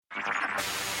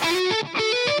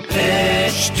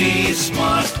HT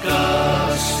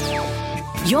Smartcast.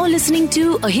 You're listening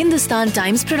to a Hindustan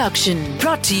Times production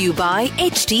brought to you by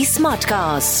HT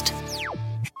Smartcast.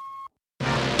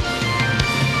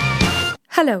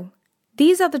 Hello,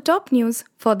 these are the top news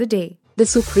for the day. The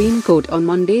Supreme Court on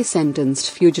Monday sentenced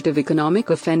fugitive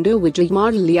economic offender Vijay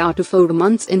Mallya to 4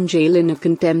 months in jail in a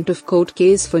contempt of court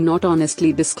case for not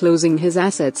honestly disclosing his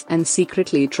assets and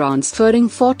secretly transferring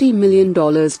 $40 million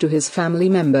to his family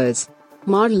members.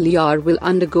 Mallya will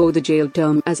undergo the jail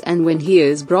term as and when he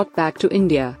is brought back to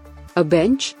India. A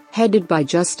bench, headed by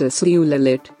Justice U.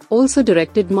 Lalit, also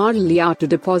directed Mallya to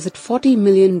deposit $40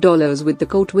 million with the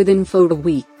court within 4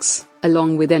 weeks,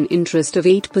 along with an interest of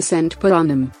 8% per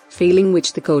annum, failing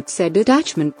which the court said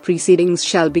detachment proceedings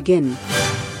shall begin.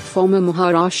 Former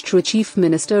Maharashtra Chief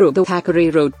Minister Uddhav Thackeray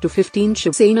wrote to 15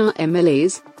 Shiv Sena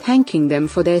MLAs, thanking them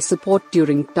for their support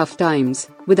during tough times,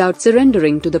 without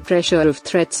surrendering to the pressure of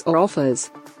threats or offers.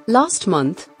 Last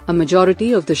month, a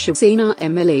majority of the Shiv Sena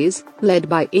MLAs, led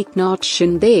by Eknath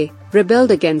Shinde,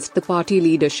 rebelled against the party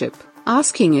leadership,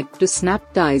 asking it to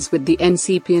snap ties with the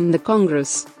NCP and the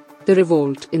Congress. The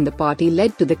revolt in the party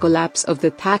led to the collapse of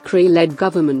the Thackeray-led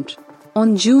government.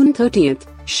 On June 30,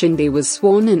 Shinde was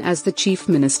sworn in as the chief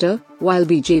minister, while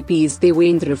BJP's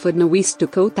Devendra Fadnavis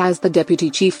took oath as the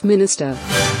deputy chief minister.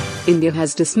 India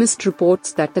has dismissed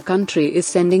reports that the country is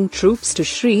sending troops to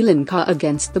Sri Lanka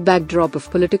against the backdrop of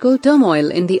political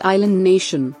turmoil in the island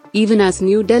nation, even as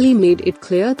New Delhi made it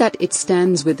clear that it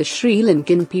stands with the Sri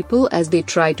Lankan people as they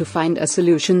try to find a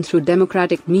solution through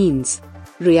democratic means.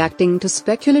 Reacting to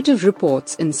speculative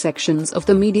reports in sections of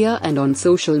the media and on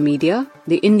social media,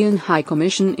 the Indian High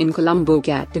Commission in Colombo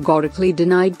categorically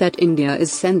denied that India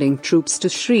is sending troops to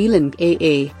Sri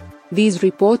Lanka. These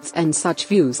reports and such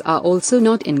views are also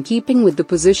not in keeping with the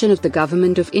position of the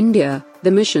Government of India, the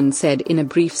mission said in a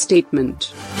brief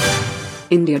statement.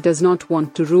 India does not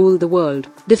want to rule the world,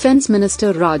 Defence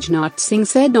Minister Rajnath Singh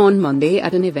said on Monday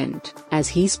at an event, as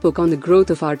he spoke on the growth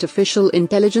of artificial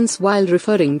intelligence while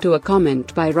referring to a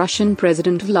comment by Russian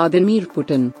President Vladimir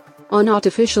Putin. On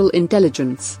artificial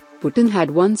intelligence, Putin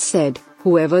had once said,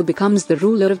 "Whoever becomes the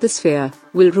ruler of the sphere,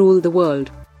 will rule the world."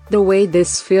 The way this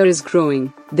sphere is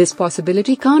growing, this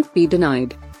possibility can't be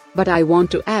denied. But I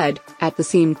want to add, at the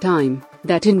same time,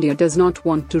 that India does not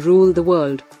want to rule the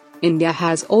world. India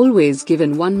has always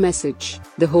given one message: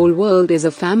 the whole world is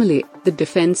a family, the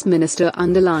defense minister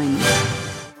underlined.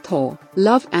 Thor: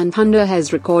 Love and Thunder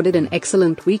has recorded an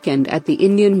excellent weekend at the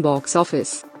Indian box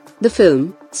office. The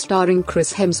film, starring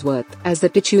Chris Hemsworth as the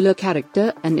titular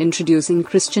character and introducing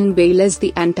Christian Bale as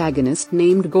the antagonist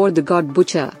named Gore the God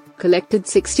Butcher, collected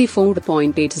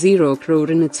 64.80 crore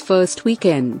in its first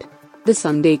weekend. The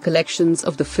Sunday collections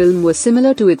of the film were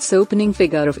similar to its opening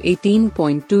figure of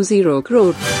 18.20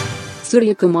 crore.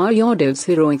 Surya Kumar Yadav's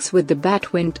heroics with the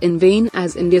bat went in vain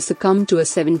as India succumbed to a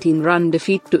 17-run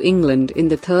defeat to England in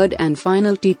the third and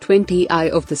final T20I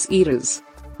of the series.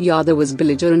 Yadav was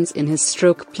belligerent in his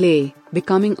stroke play,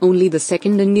 becoming only the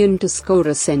second Indian to score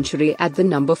a century at the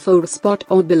number 4 spot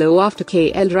or below after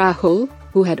KL Rahul,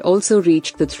 who had also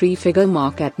reached the 3-figure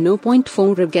mark at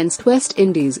 0.4 against West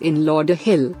Indies in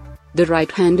Lauderhill. The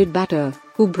right-handed batter,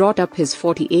 who brought up his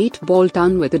 48-ball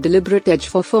ton with a deliberate edge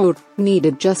for 4,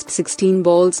 needed just 16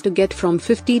 balls to get from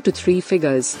 50 to 3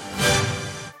 figures.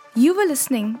 You were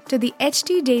listening to the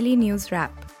HT Daily News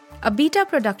Wrap, a beta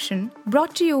production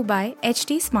brought to you by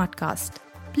HT Smartcast.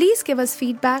 Please give us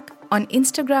feedback on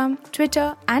Instagram,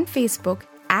 Twitter and Facebook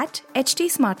at HT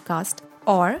Smartcast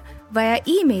or via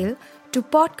email to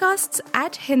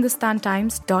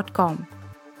podcasts@hindustantimes.com.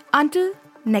 Until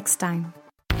next time.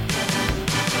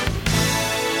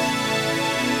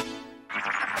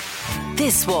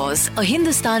 This was a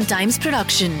Hindustan Times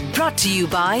production brought to you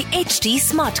by HT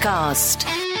Smartcast.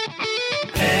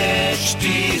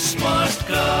 HT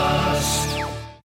Smartcast.